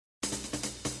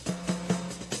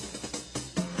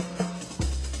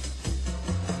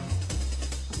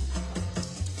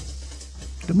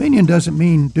Dominion doesn't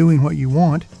mean doing what you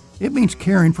want. It means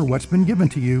caring for what's been given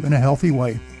to you in a healthy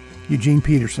way. Eugene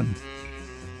Peterson.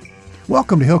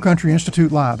 Welcome to Hill Country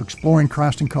Institute Live, Exploring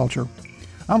Christ and Culture.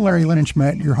 I'm Larry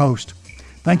Linenschmidt, your host.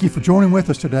 Thank you for joining with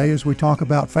us today as we talk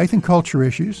about faith and culture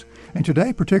issues. And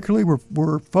today, particularly,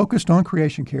 we're focused on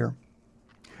creation care.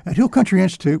 At Hill Country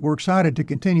Institute, we're excited to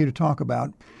continue to talk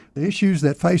about the issues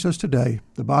that face us today,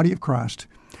 the body of Christ,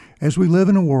 as we live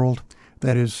in a world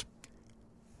that is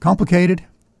complicated,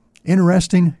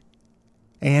 interesting,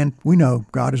 and we know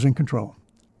God is in control.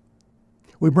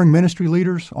 We bring ministry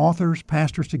leaders, authors,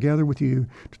 pastors together with you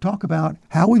to talk about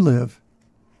how we live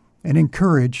and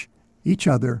encourage each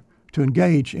other to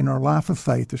engage in our life of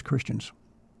faith as Christians.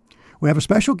 We have a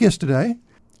special guest today,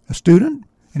 a student,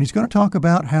 and he's going to talk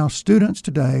about how students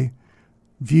today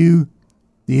view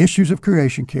the issues of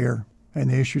creation care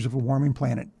and the issues of a warming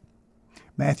planet.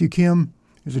 Matthew Kim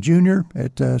is a junior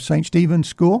at St. Stephen's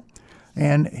School,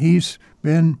 and he's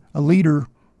been a leader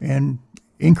in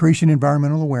increasing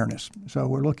environmental awareness. So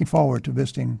we're looking forward to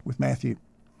visiting with Matthew.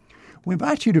 We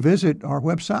invite you to visit our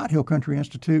website,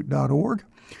 hillcountryinstitute.org.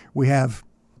 We have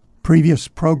previous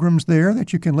programs there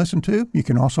that you can listen to. You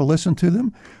can also listen to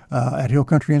them at Hill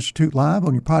Country Institute Live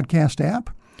on your podcast app.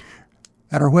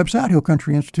 At our website,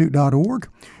 hillcountryinstitute.org,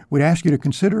 we'd ask you to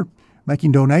consider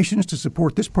making donations to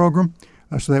support this program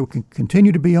so that we can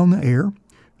continue to be on the air.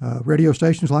 Radio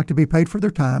stations like to be paid for their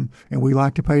time, and we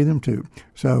like to pay them too.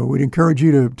 So we'd encourage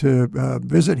you to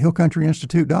visit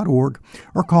hillcountryinstitute.org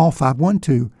or call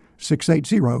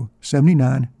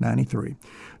 512-680-7993.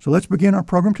 So let's begin our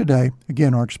program today.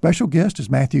 Again, our special guest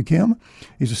is Matthew Kim.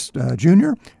 He's a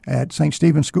junior at St.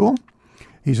 Stephen's School.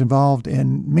 He's involved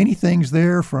in many things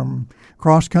there, from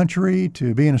cross-country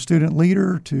to being a student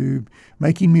leader to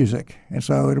making music. And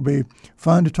so it'll be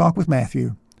fun to talk with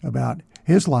Matthew about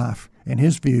his life and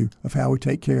his view of how we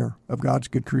take care of God's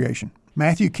good creation.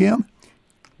 Matthew Kim,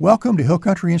 welcome to Hill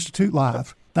Country Institute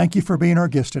Live. Thank you for being our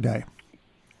guest today.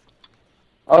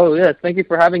 Oh, yes. Thank you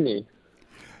for having me.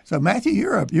 So, Matthew,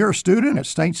 you're a student at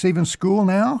St. Stephen's School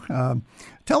now.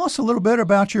 Tell us a little bit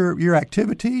about your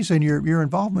activities and your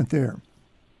involvement there.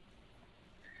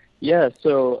 Yeah,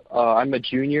 so I'm a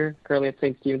junior currently at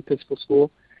St. Stephen's Episcopal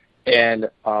School, and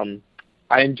I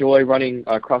enjoy running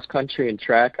cross-country and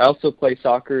track. I also play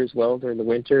soccer as well during the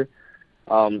winter.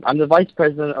 I'm the vice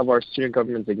president of our student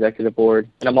government's executive board,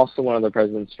 and I'm also one of the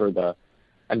presidents for the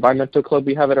environmental club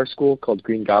we have at our school called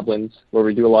Green Goblins, where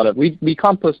we do a lot of, we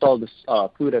compost all this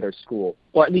food at our school,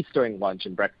 well, at least during lunch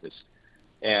and breakfast.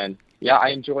 And yeah, I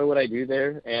enjoy what I do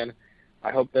there, and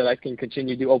I hope that I can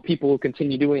people will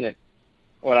continue doing it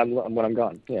when I'm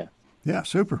gone. Yeah. Yeah,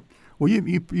 super. Well,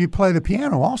 you play the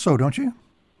piano also, don't you?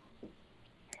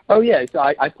 Oh, yeah. So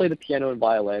I play the piano and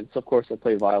violin. So, of course, I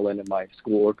play violin in my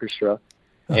school orchestra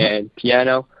and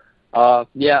piano.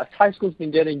 Yeah, high school's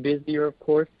been getting busier, of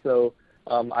course, so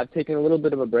I've taken a little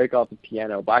bit of a break off the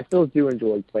piano, but I still do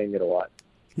enjoy playing it a lot.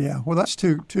 Yeah, well, that's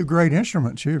two great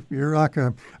instruments. You're like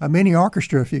a mini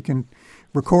orchestra if you can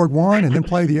record one and then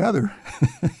play the other.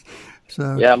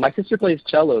 So yeah, my sister plays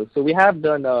cello, so we have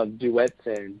done duets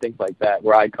and things like that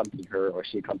where I accompany her or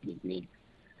she accompanies me.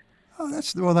 Oh,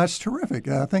 that's terrific.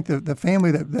 I think the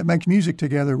family that makes music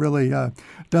together really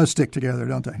does stick together,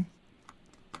 don't they?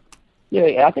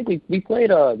 Yeah, I think we played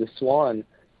the Swan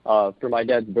for my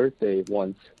dad's birthday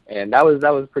once, and that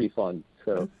was pretty fun.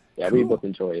 So yeah, cool. We both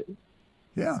enjoy it.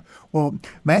 Yeah. Well,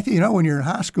 Matthew, when you're in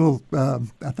high school,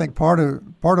 I think part of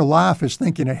life is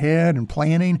thinking ahead and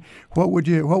planning. What would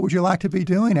you like to be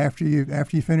doing after you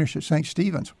finish at St.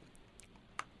 Stephen's?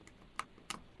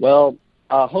 Well,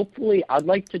 hopefully, I'd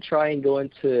like to try and go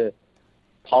into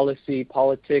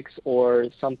politics, or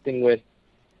something with,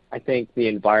 I think, the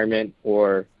environment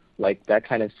or like that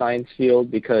kind of science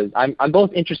field, because I'm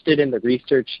both interested in the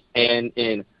research and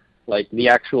in like the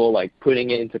actual like putting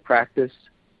it into practice.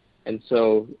 And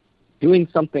so doing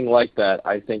something like that,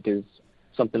 I think, is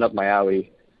something up my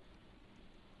alley.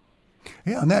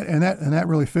 Yeah, and that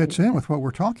really fits in with what we're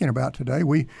talking about today.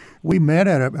 We met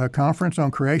at a conference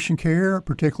on creation care,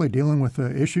 particularly dealing with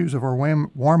the issues of our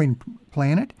warming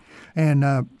planet. And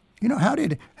how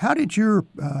did your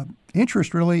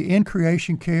interest really in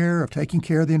creation care, of taking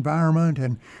care of the environment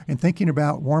and thinking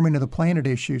about warming of the planet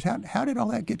issues, how did all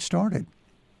that get started?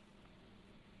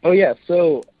 Oh yeah,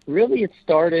 so really it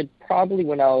started probably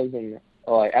when I was in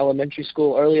early elementary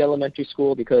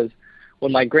school, because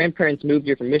when my grandparents moved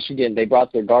here from Michigan, they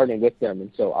brought their garden with them, and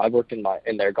so I worked in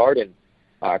their garden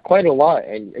quite a lot.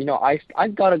 And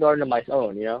I've got a garden of my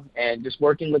own, and just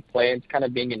working with plants, kind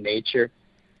of being in nature,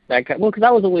 because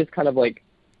I was always kind of like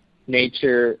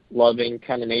nature loving,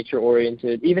 kind of nature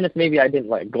oriented. Even if maybe I didn't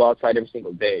like go outside every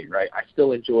single day, right? I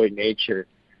still enjoyed nature.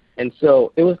 And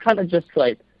so it was kind of just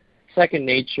like second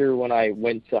nature when I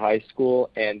went to high school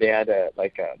and they had a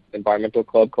environmental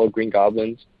club called Green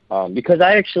Goblins. Because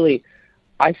I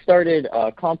started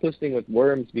composting with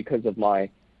worms because of my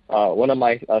one of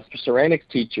my ceramics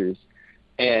teachers,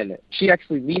 and she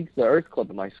actually leads the Earth Club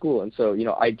at my school. And so,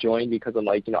 I joined because I'm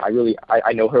like,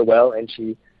 I know her well, and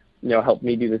she, helped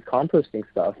me do this composting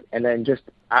stuff. And then just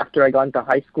after I got into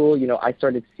high school, I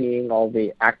started seeing all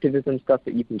the activism stuff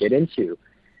that you can get into.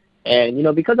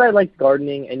 And, because I like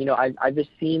gardening and, I've just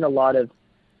seen a lot of,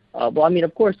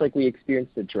 of course, like we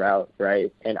experienced the drought,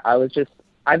 right? And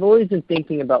I've always been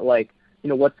thinking about like,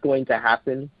 what's going to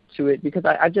happen to it, because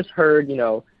I've just heard,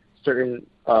 certain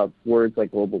words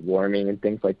like global warming and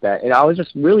things like that. And I was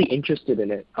just really interested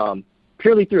in it,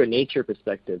 purely through a nature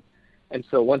perspective. And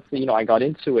so once, I got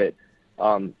into it,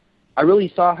 I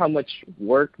really saw how much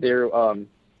work there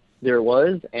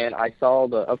was. And I saw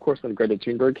of course, when Greta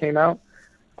Thunberg came out,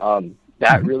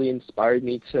 that really inspired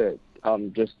me to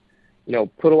just,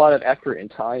 put a lot of effort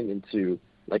and time into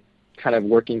like kind of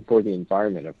working for the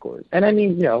environment, of course. And I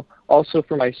mean, also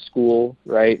for my school,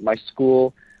 right? My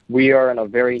school, we are on a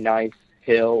very nice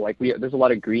hill. Like there's a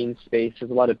lot of green space.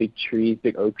 There's a lot of big trees,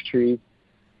 big oak trees.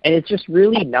 And it's just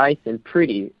really nice and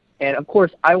pretty. And of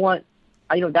course,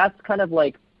 that's kind of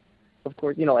like, of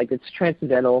course, like it's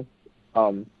transcendental.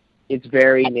 It's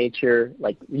very nature.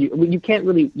 Like you can't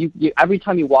really, you every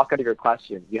time you walk out of your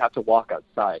classroom, you have to walk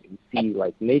outside and see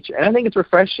like nature. And I think it's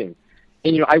refreshing.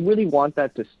 And, I really want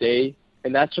that to stay.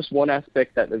 And that's just one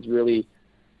aspect that has really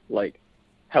like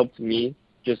helped me,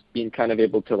 just being kind of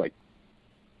able to like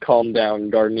calm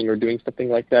down gardening or doing something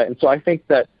like that. And so I think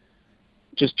that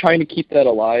just trying to keep that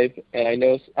alive, and I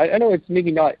know it's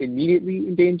maybe not immediately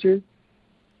in danger,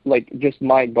 like just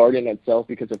my garden itself,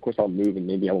 because of course I'll move and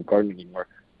maybe I won't garden anymore,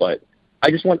 but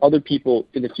I just want other people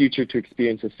in the future to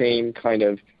experience the same kind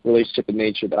of relationship with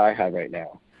nature that I have right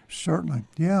now. Certainly,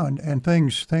 yeah, and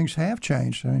things have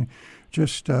changed. I mean,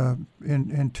 just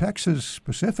in Texas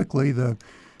specifically, the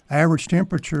average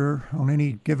temperature on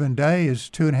any given day is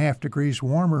 2.5 degrees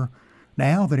warmer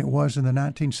now than it was in the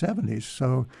 1970s.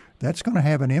 So that's going to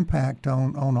have an impact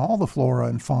on all the flora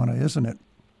and fauna, isn't it?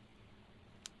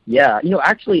 Yeah,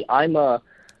 actually, I'm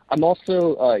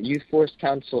also a Youth Forest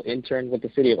Council intern with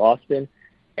the city of Austin,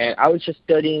 and I was just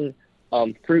studying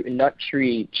fruit and nut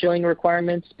tree chilling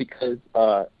requirements because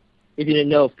if you didn't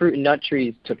know, fruit and nut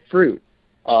trees to fruit,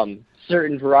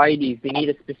 certain varieties, they need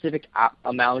a specific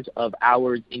amount of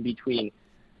hours in between.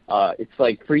 It's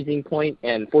like freezing point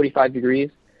and 45 degrees.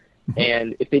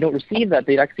 And if they don't receive that,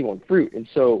 they actually won't fruit. And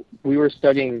so we were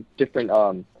studying different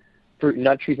fruit and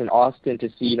nut trees in Austin to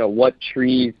see, what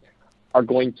trees are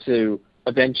going to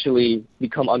eventually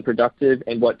become unproductive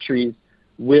and what trees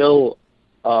will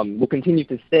continue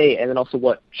to stay, and then also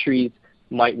what trees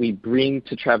might we bring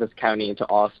to Travis County and to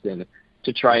Austin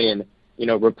to try and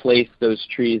replace those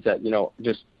trees that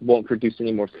just won't produce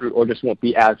any more fruit or just won't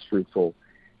be as fruitful.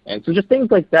 And so just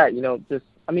things like that,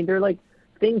 they're like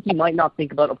things you might not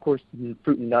think about. Of course,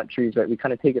 fruit and nut trees, right? We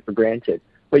kind of take it for granted.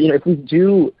 But if we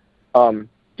do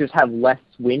just have less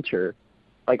winter,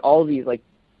 like all of these, like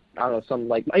I don't know, some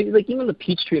like even the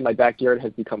peach tree in my backyard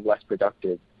has become less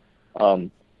productive.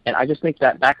 And I just think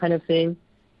that kind of thing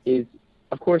is,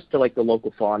 of course, to like the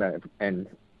local fauna and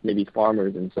maybe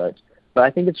farmers and such. But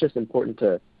I think it's just important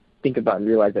to think about and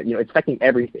realize that, it's affecting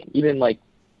everything, even like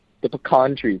the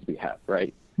pecan trees we have,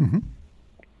 right? Mm-hmm.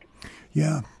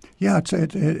 Yeah,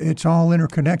 it's all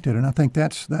interconnected, and I think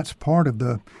that's part of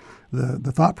the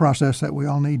thought process that we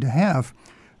all need to have.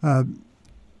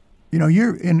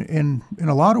 You're in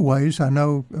a lot of ways, I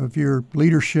know of your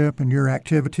leadership and your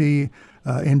activity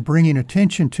in bringing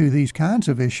attention to these kinds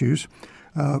of issues.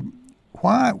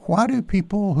 Why do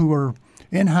people who are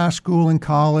in high school and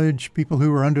college, people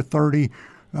who are under 30,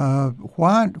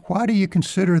 why do you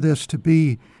consider this to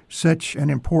be such an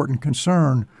important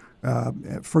concern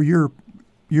for your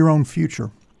own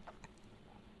future?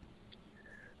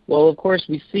 Well, of course,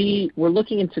 we're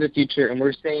looking into the future and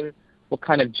we're saying what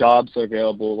kind of jobs are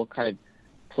available, what kind of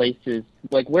places,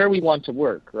 like where we want to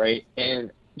work, right?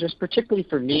 And just particularly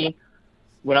for me,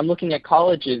 when I'm looking at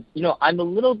colleges, I'm a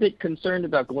little bit concerned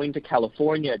about going to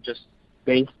California just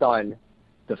based on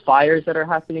the fires that are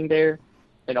happening there,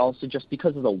 and also just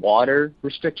because of the water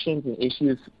restrictions and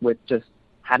issues with just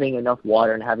having enough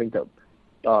water and having to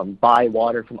buy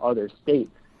water from other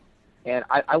states. And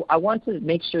I want to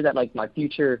make sure that like my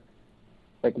future,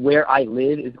 like where I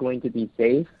live is going to be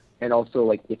safe. And also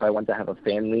like if I want to have a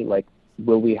family, like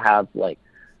will we have like,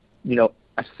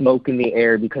 smoke in the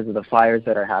air because of the fires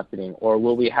that are happening? Or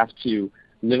will we have to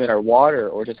limit our water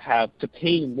or just have to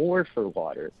pay more for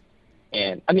water?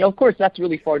 And I mean, of course, that's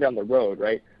really far down the road,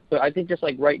 right? But I think just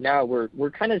like right now,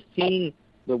 we're kind of seeing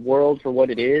the world for what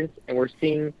it is, and we're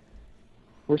seeing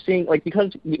like,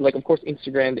 because like, of course,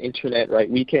 Instagram, the internet, right?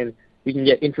 We can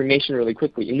get information really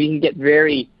quickly, and we can get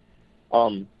very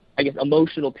I guess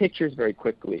emotional pictures very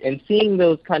quickly. And seeing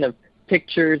those kind of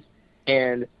pictures,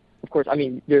 and of course, I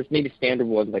mean, there's maybe standard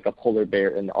ones like a polar bear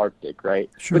in the Arctic, right?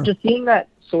 Sure. But just seeing that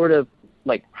sort of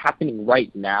like happening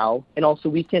right now, and also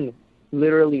we can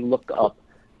literally look up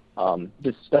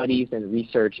just studies and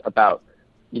research about,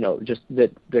 just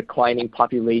the declining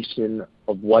population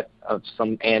of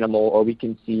some animal, or we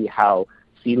can see how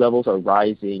sea levels are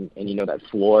rising, and that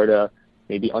Florida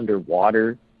may be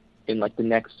underwater in like the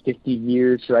next 50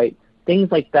 years, right?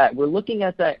 Things like that. We're looking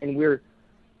at that, and we're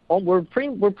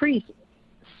pretty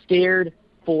scared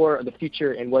for the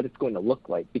future and what it's going to look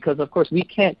like, because of course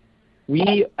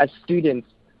we as students,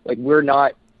 like, we're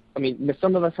not, I mean,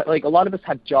 some of us, like, a lot of us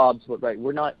have jobs, but right,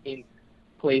 we're not in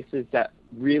places that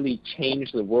really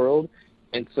change the world.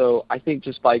 And so I think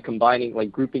just by combining,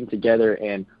 like, grouping together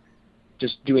and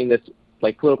just doing this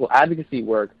like political advocacy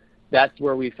work, that's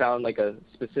where we found like a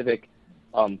specific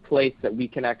place that we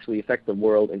can actually affect the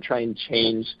world and try and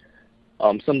change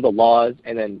some of the laws,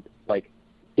 and then like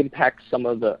impact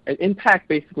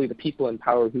basically the people in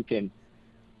power who can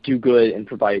do good and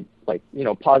provide, like,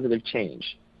 positive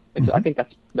change. And so I think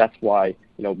that's why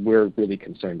we're really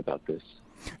concerned about this.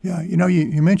 Yeah,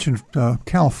 you mentioned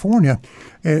California.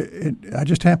 I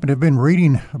just happened to have been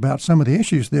reading about some of the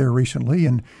issues there recently,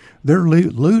 and they're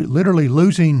literally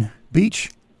losing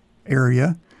beach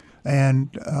area.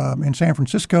 And in San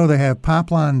Francisco, they have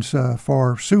pipelines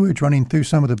for sewage running through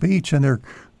some of the beach, and they're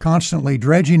constantly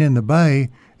dredging in the bay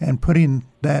and putting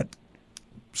that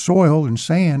soil and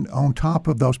sand on top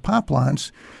of those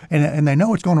pipelines. And they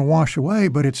know it's going to wash away,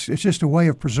 but it's just a way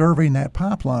of preserving that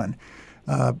pipeline.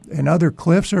 And other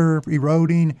cliffs are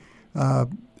eroding.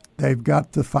 They've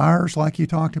got the fires like you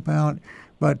talked about,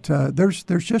 but there's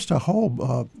just a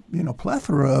whole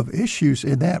plethora of issues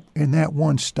in that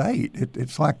one state.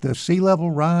 It's like the sea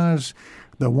level rise,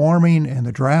 the warming, and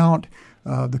the drought.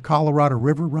 The Colorado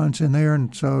River runs in there,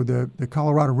 and so the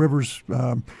Colorado River's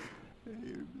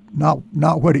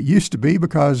not what it used to be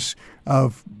because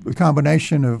of the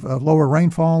combination of lower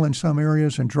rainfall in some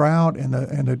areas and drought, and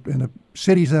the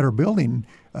cities that are building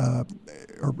are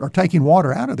taking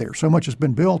water out of there. So much has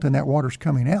been built, and that water's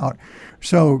coming out.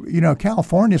 So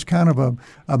California is kind of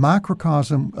a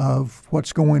microcosm of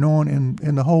what's going on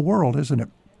in the whole world, isn't it?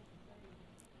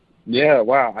 Yeah.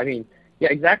 Wow. I mean, yeah,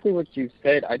 exactly what you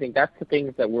said. I think that's the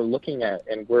things that we're looking at,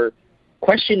 and we're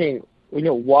questioning.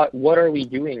 What are we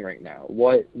doing right now?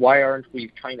 Why aren't we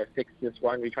trying to fix this?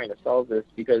 Why aren't we trying to solve this?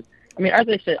 Because, I mean, as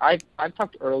I said, I've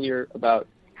talked earlier about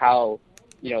how,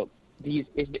 the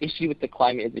issue with the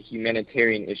climate is a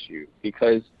humanitarian issue,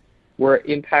 because we're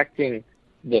impacting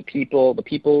the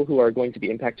people who are going to be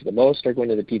impacted the most are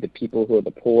going to be the people who are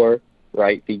the poor,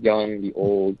 right? The young, the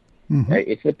old, right?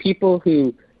 It's the people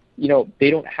who, they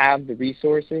don't have the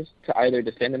resources to either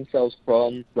defend themselves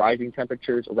from rising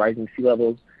temperatures or rising sea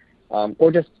levels,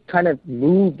 or just kind of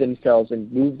move themselves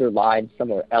and move their lives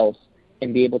somewhere else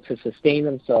and be able to sustain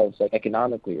themselves, like,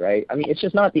 economically, right? I mean, it's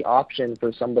just not the option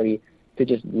for somebody to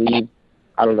just leave,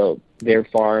 I don't know, their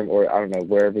farm or, I don't know,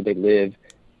 wherever they live,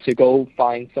 to go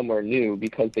find somewhere new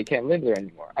because they can't live there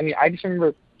anymore. I mean, I just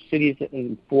remember cities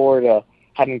in Florida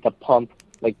having to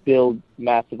build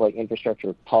massive, like,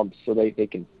 infrastructure pumps so they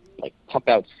can, like, pump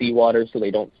out seawater so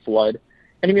they don't flood.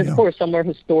 And I mean, of course, somewhere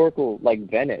historical like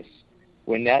Venice,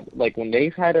 when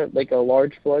they've had a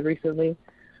large flood recently,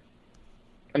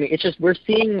 I mean, it's just, we're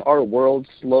seeing our world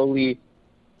slowly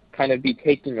kind of be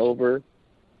taken over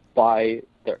by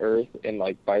the earth and,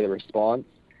 like, by the response.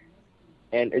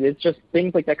 And it's just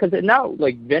things like that, because now,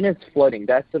 like, Venice flooding,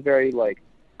 that's a very, like,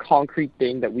 concrete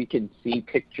thing that we can see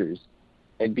pictures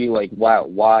and be like, wow,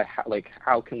 why,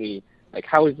 how can we, like,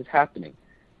 how is this happening?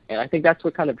 And I think that's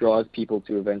what kind of draws people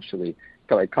to eventually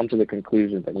come to the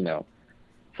conclusion that,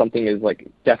 something is, like,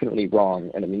 definitely wrong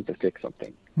and it needs to fix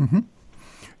something. Mm-hmm.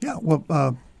 Yeah,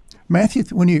 well, Matthew,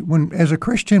 when as a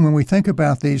Christian, when we think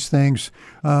about these things,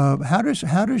 how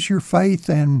does your faith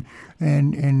and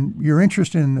your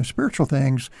interest in the spiritual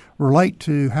things relate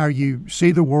to how you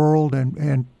see the world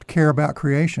and care about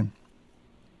creation?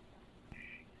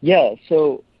 Yeah,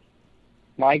 so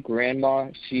my grandma,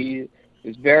 she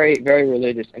is very, very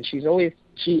religious, and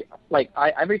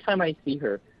every time I see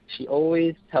her, she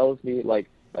always tells me like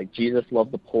Jesus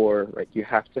loved the poor, right? You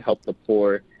have to help the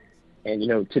poor, and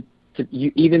to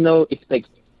even though it's like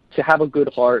to have a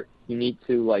good heart, you need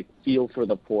to like feel for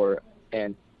the poor,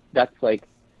 and that's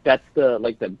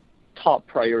the top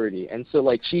priority. And so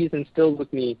like she's instilled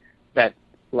with me that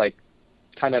like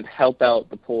kind of help out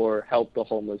the poor, help the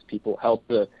homeless people, help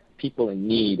the people in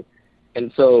need.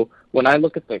 And so when I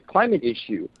look at the climate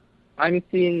issue, I'm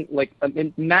seeing like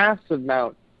a massive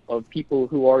amount of people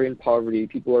who are in poverty,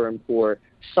 people who are in poor,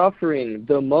 suffering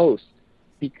the most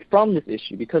from this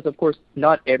issue, because of course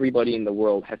not everybody in the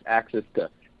world has access to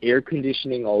air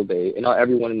conditioning all day, and not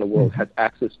everyone in the world has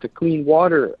access to clean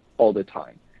water all the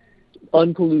time,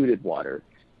 unpolluted water.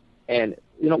 And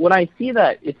you know, when I see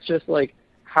that, it's just like,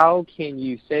 how can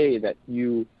you say that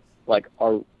you like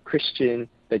are Christian,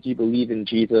 that you believe in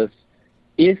Jesus,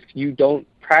 if you don't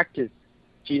practice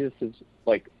Jesus's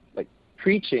like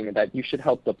preaching that you should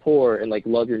help the poor and like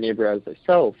love your neighbor as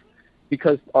thyself?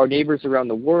 Because our neighbors around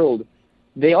the world,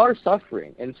 they are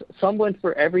suffering, and someone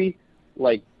for every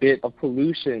like bit of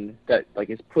pollution that like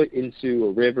is put into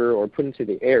a river or put into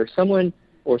the air, someone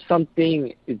or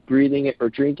something is breathing it or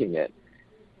drinking it.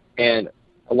 And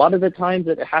a lot of the times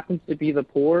it happens to be the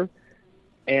poor.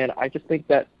 And I just think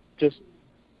that just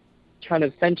kind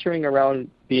of centering around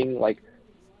being like,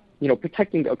 you know,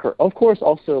 protecting the earth. Of course,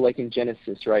 also like in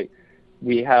Genesis, right,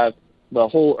 we have the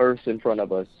whole earth in front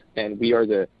of us, and we are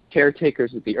the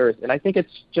caretakers of the earth. And I think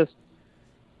it's just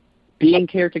being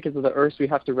caretakers of the earth, we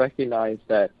have to recognize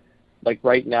that like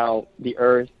right now the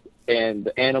earth and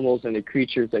the animals and the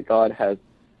creatures that God has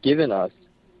given us,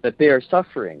 that they are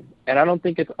suffering. And I don't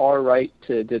think it's our right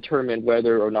to determine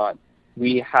whether or not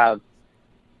we have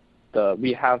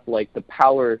like the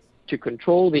power to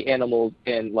control the animals,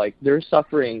 and like their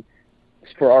suffering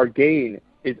for our gain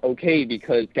is okay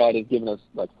because God has given us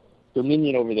like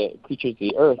dominion over the creatures of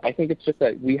the earth. I think it's just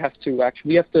that we have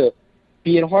to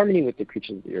be in harmony with the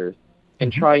creatures of the earth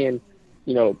and try and,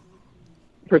 you know,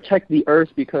 protect the earth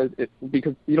because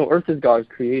you know, earth is God's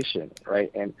creation, right?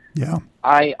 And yeah,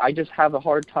 I just have a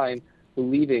hard time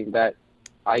believing that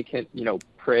I can, you know,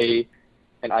 pray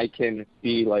and I can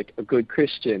be like a good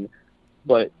Christian,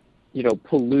 but, you know,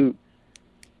 pollute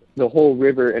the whole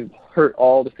river and hurt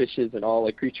all the fishes and all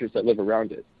the creatures that live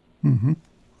around it. Mm-hmm.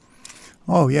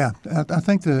 Oh yeah, I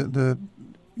think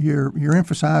you're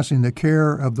emphasizing the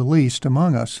care of the least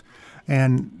among us,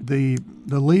 and the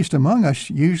least among us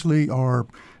usually are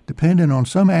dependent on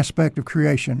some aspect of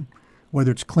creation,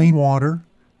 whether it's clean water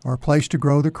or a place to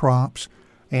grow the crops,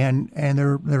 and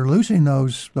they're losing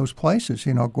those places.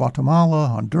 You know, Guatemala,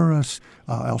 Honduras,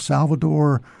 El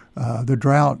Salvador. The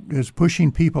drought is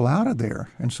pushing people out of there,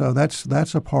 and so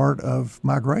that's a part of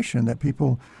migration, that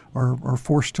people are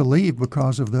forced to leave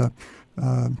because of the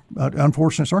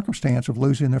unfortunate circumstance of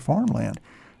losing their farmland.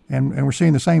 And we're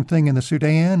seeing the same thing in the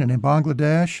Sudan and in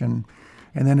Bangladesh, and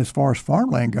then as far as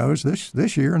farmland goes,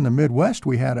 this year in the Midwest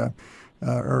we had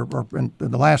or in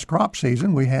the last crop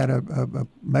season we had a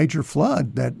major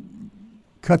flood that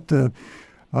cut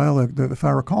if I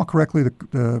recall correctly,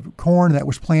 the corn that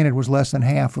was planted was less than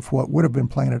half of what would have been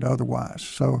planted otherwise.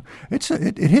 So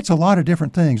it hits a lot of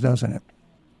different things, doesn't it?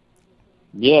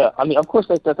 Yeah, I mean, of course,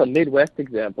 like that's a Midwest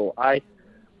example. I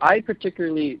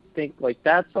particularly think like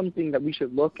that's something that we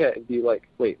should look at and be like,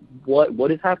 wait, what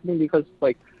is happening? Because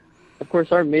like, of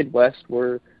course, our Midwest,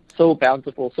 we're so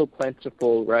bountiful, so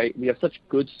plentiful, right? We have such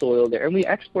good soil there, and we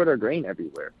export our grain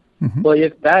everywhere. Mm-hmm. But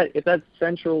if that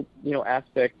central, you know,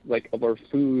 aspect like of our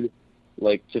food,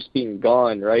 like just being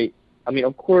gone, right? I mean,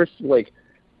 of course, like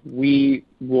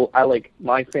I like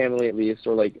my family at least,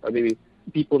 or like maybe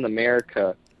people in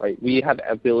America, right? We have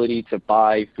the ability to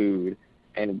buy food,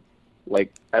 and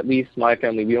like at least my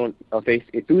family, we don't face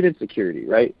food insecurity,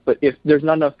 right? But if there's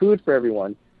not enough food for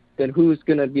everyone, then who's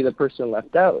gonna be the person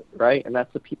left out, right? And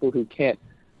that's the people who can't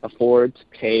afford to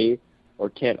pay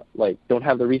or don't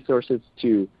have the resources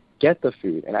to get the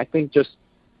food. And I think just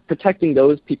protecting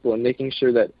those people and making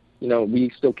sure that, you know, we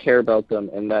still care about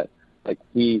them and that like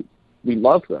we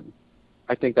love them,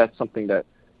 I think that's something that,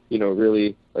 you know,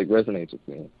 really like resonates with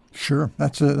me. Sure,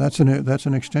 that's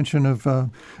an extension of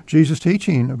Jesus'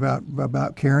 teaching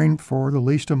about caring for the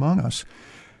least among us.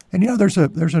 And you know, there's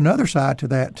another side to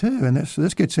that too, and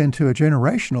this gets into a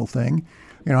generational thing.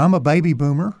 You know, I'm a baby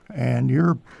boomer, and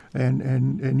you're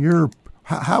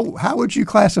How would you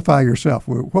classify yourself?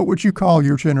 What would you call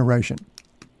your generation?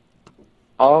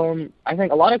 I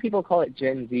think a lot of people call it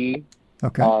Gen Z.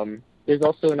 Okay. There's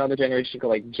also another generation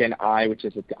called like Gen I, which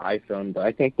is with the iPhone. But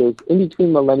I think there's in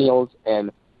between millennials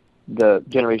and the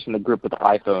group with the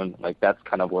iPhone, like that's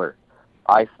kind of where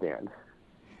I stand.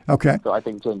 Okay. So I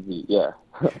think Gen Z, yeah.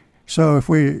 So if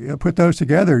we put those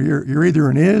together, you're either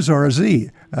an is or a z.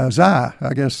 Zai,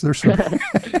 I guess there's some.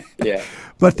 Yeah.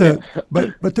 But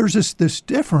but there's this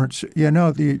difference.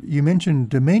 You mentioned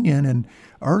dominion and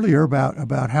earlier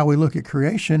about how we look at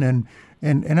creation,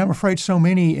 and I'm afraid so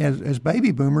many as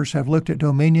baby boomers have looked at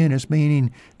dominion as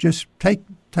meaning just take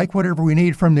whatever we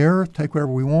need from the earth, take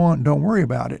whatever we want, and don't worry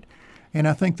about it. And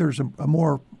I think there's a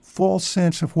more full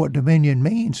sense of what dominion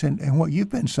means and what you've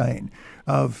been saying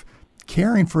of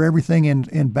caring for everything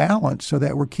in balance so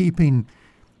that we're keeping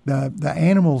the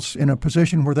animals in a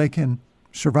position where they can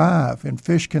survive and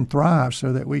fish can thrive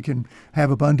so that we can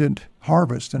have abundant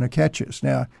harvest and catches.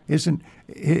 Now, isn't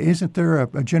there a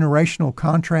generational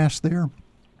contrast there?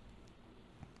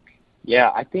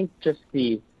 Yeah, I think just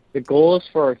the goals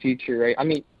for our future, right? I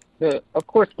mean, of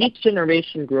course, each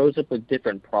generation grows up with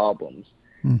different problems.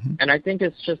 Mm-hmm. And I think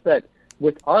it's just that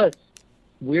with us,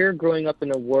 we're growing up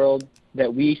in a world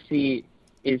that we see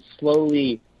is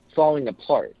slowly falling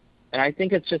apart. And I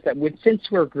think it's just that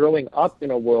since we're growing up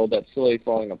in a world that's slowly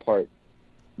falling apart,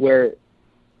 we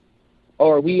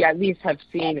at least have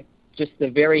seen just the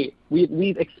very we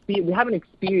haven't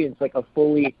experienced like a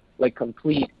fully like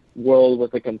complete world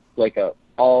with what the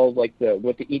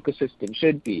ecosystem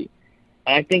should be.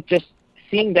 And I think just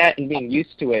seeing that and being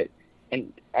used to it,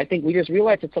 and I think we just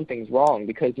realize that something's wrong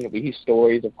because we hear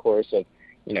stories, of course, of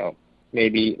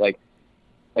maybe like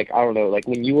I don't know, like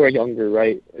when you were younger,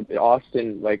 right?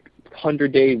 Austin, like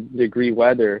 100-degree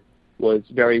weather was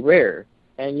very rare,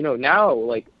 and now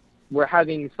like we're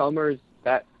having summers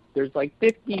that there's like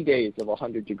 50 days of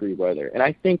 100-degree weather, and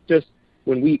I think just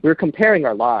when we're comparing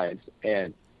our lives,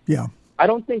 and yeah, I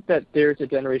don't think that there's a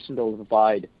generational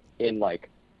divide in like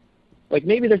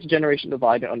maybe there's a generational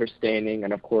divide in understanding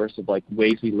and of course of like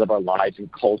ways we live our lives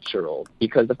and cultural,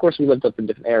 because of course we lived up in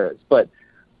different eras, but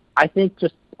I think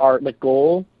just the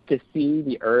goal to see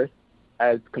the earth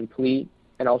as complete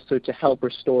and also to help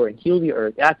restore and heal the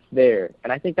earth, that's there.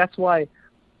 And I think that's why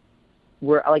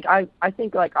we're like I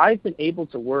think like I've been able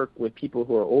to work with people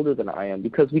who are older than I am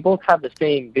because we both have the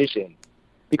same vision,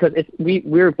 because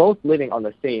we're both living on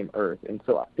the same earth, and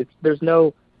so there's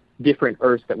no different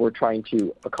earths that we're trying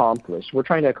to accomplish. We're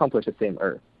trying to accomplish the same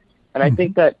earth. And I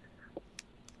think that,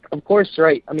 of course,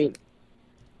 right, I mean,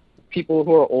 people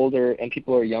who are older and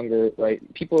people who are younger, right?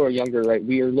 People who are younger, right?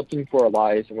 We are looking for our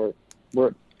lives, and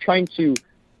we're trying to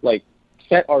like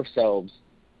set ourselves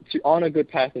on a good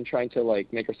path and trying to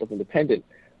like make ourselves independent.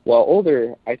 While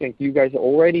older, I think you guys are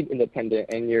already independent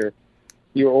and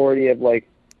you already have like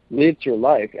lived your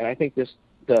life. And I think this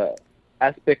the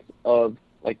aspect of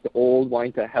like the old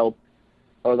wanting to help,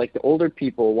 or like the older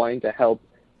people wanting to help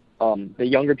the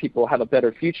younger people have a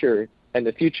better future, and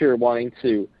the future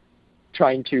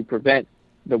trying to prevent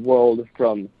the world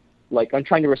from, like, I'm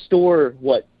trying to restore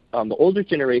what the older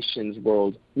generation's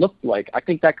world looked like. I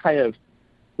think that kind of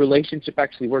relationship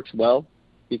actually works well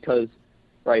because,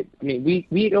 right, I mean,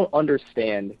 we don't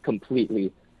understand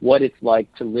completely what it's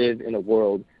like to live in a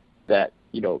world that,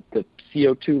 the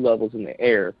CO2 levels in the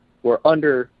air were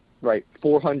under, right,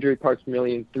 400 parts per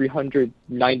million,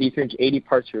 390, 380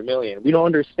 parts per million. We don't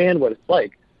understand what it's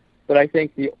like. But I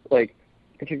think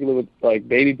particularly with like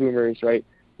baby boomers, right?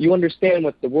 You understand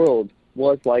what the world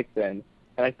was like then,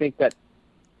 and I think that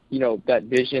that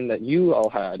vision that you all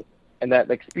had and that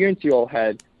experience you all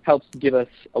had helps give us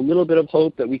a little bit of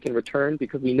hope that we can return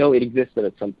because we know it existed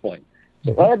at some point.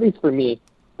 So at least for me,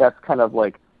 that's kind of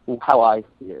like how I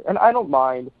see it, and I don't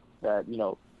mind that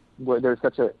where there's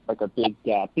such a big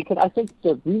gap, because I think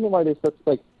the reason why there's such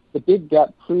the big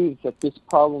gap proves that this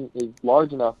problem is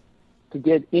large enough to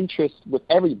get interest with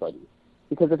everybody.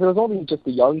 Because if there was only just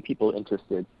the young people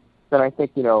interested, then I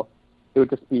think, it would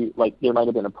just be, like, there might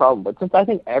have been a problem. But since I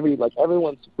think everyone's,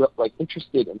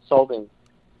 interested in solving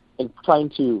and trying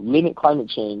to limit climate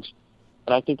change,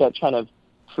 and I think that kind of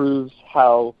proves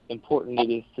how important it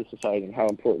is to society and how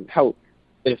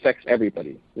it affects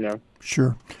everybody,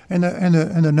 Sure. And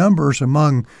the numbers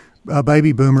among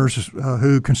baby boomers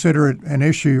who consider it an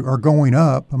issue are going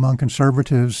up among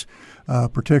conservatives,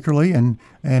 particularly, and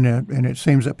it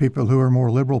seems that people who are more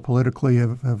liberal politically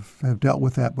have dealt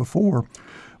with that before.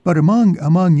 But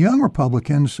among young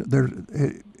Republicans, there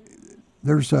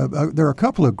are a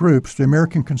couple of groups: the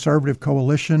American Conservative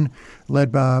Coalition,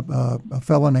 led by a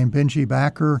fellow named Benji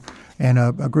Backer, and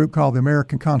a group called the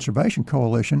American Conservation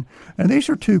Coalition. And these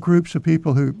are two groups of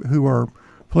people who are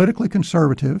politically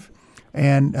conservative,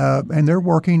 and they're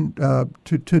working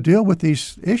to deal with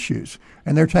these issues.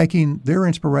 And they're taking their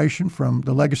inspiration from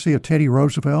the legacy of Teddy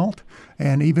Roosevelt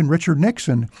and even Richard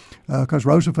Nixon, because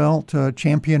Roosevelt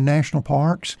championed national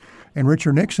parks, and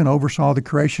Richard Nixon oversaw the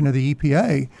creation of the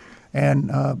EPA. And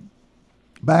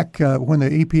back when the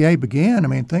EPA began, I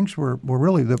mean, things were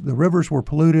really, the rivers were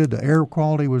polluted, the air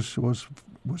quality was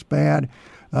bad.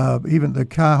 Even the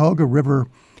Cuyahoga River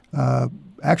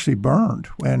actually burned.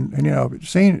 And you know,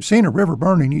 seeing a river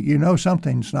burning, you know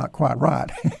something's not quite right.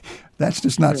 That's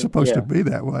just not supposed to be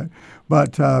that way.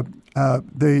 But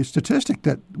one statistic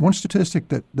that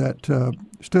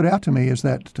stood out to me is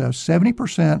that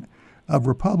 70% of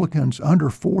Republicans under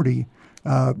 40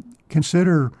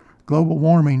 consider global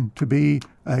warming to be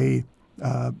a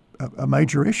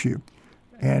major issue,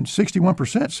 and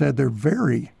 61% said they're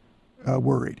very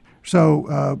worried.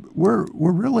 So we're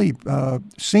really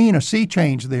seeing a sea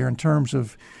change there in terms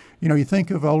of, you know, you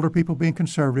think of older people being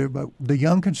conservative, but the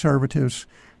young conservatives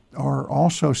are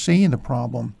also seeing the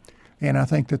problem, and I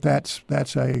think that's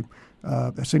a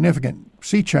significant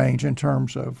sea change in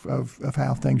terms of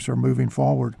how things are moving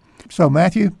forward. So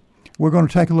Matthew, we're going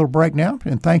to take a little break now,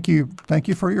 and thank you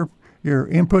for your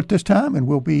input this time, and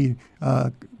we'll be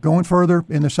going further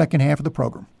in the second half of the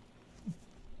program.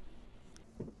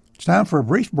 It's time for a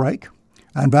brief break.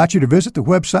 I invite you to visit the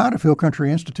website of Hill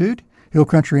Country Institute,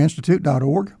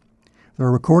 hillcountryinstitute.org. There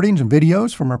are recordings and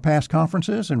videos from our past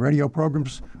conferences and radio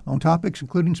programs on topics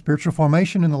including spiritual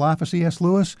formation in the life of C.S.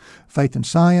 Lewis, faith and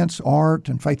science, art,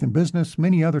 and faith and business,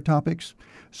 many other topics.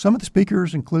 Some of the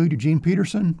speakers include Eugene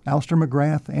Peterson, Alistair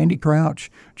McGrath, Andy Crouch,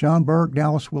 John Burke,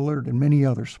 Dallas Willard, and many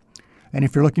others. And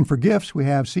if you're looking for gifts, we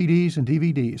have CDs and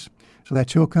DVDs. So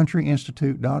that's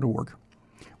hillcountryinstitute.org.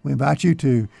 We invite you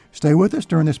to stay with us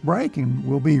during this break, and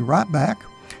we'll be right back.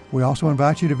 We also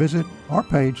invite you to visit our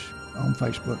page on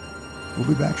Facebook. We'll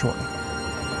be back shortly.